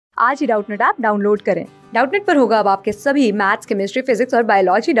आज ही Doubtnut app download करें। डाउटनट पर होगा अब आपके सभी मैथ्स, केमिस्ट्री, फिजिक्स और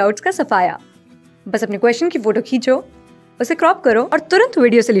बायोलॉजी डाउट्स का सफाया। बस अपने क्वेश्चन की फोटो खींचो, उसे क्रॉप करो और तुरंत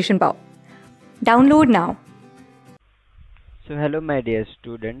वीडियो सोल्यूशन पाओ। Download now. So hello my dear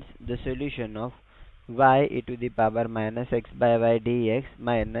students, the solution of y e to the power minus x by y dx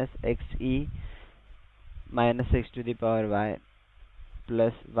minus x e minus x to the power y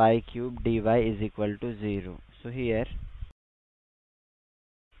plus y cube dy is equal to 0. So here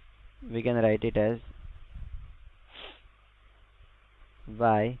we can write it as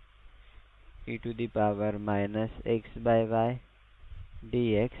y e to the power minus x by y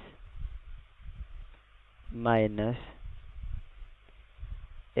dx minus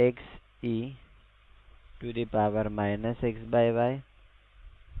x e to the power minus x by y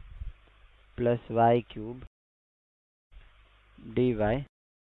plus y cube dy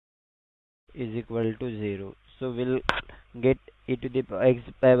is equal to 0. So we'll get e to the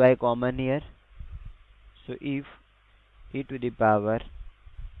x by y common here. So if e to the power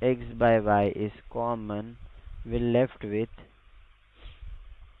x by y is common, we'll left with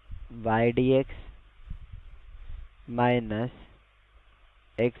y dx minus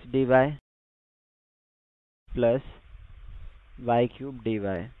x dy plus y cube dy.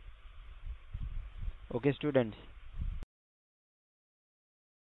 Okay students,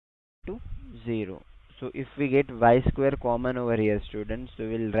 to 0. So if we get y square common over here students, so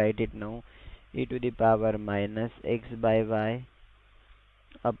we'll write it now, e to the power minus x by y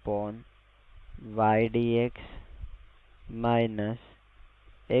upon y dx minus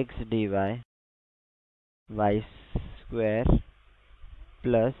x dy y square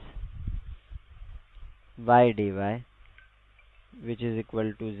plus y dy, which is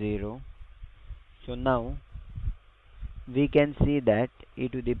equal to 0. So now we can see that e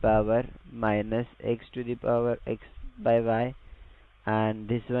to the power minus x to the power x by y, and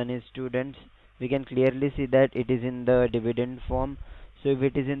this one is students, we can clearly see that it is in the dividend form. So if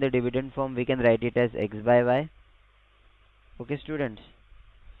it is in the dividend form, we can write it as x by y. Okay students,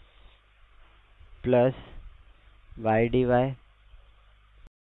 plus y dy,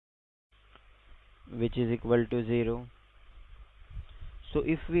 which is equal to 0. So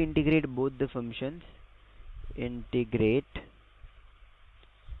if we integrate both the functions,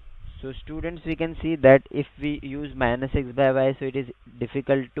 so students, we can see that if we use minus x by y, so it is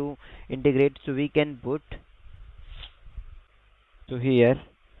difficult to integrate, so we can put, so here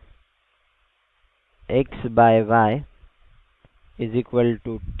x by y is equal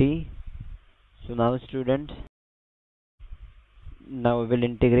to t. So now students, now we will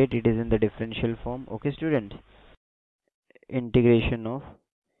integrate, it is in the differential form. Okay students, integration of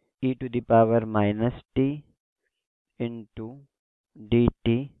e to the power minus t into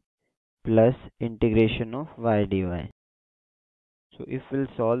dt plus integration of y dy. So if we'll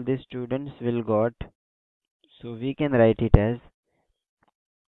solve this students, we'll got, so we can write it as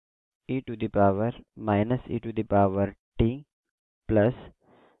e to the power minus e to the power t plus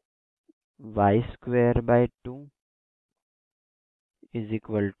y square by 2 is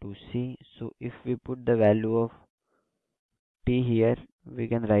equal to c. So if we put the value of t here, we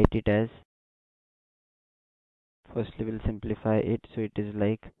can write it as, firstly we'll simplify it, so it is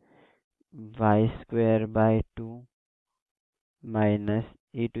like y square by 2 minus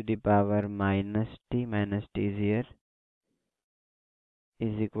e to the power minus t is here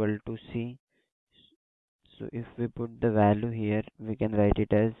is equal to c. So if we put the value here, we can write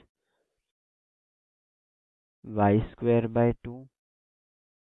it as y square by 2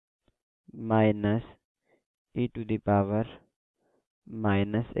 minus e to the power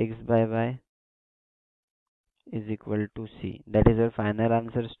minus x by y is equal to c. That is our final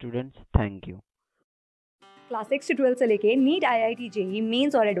answer students. Thank you. Class 6 से 12 से लेके NEET, IIT JEE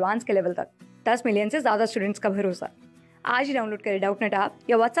mains और advance के level तक 10 million से ज्यादा students का भरोसा। आज ही डाउनलोड करें डाउटनट ऐप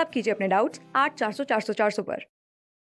या व्हाट्सएप कीजिए अपने डाउट्स 8400 400 400 पर।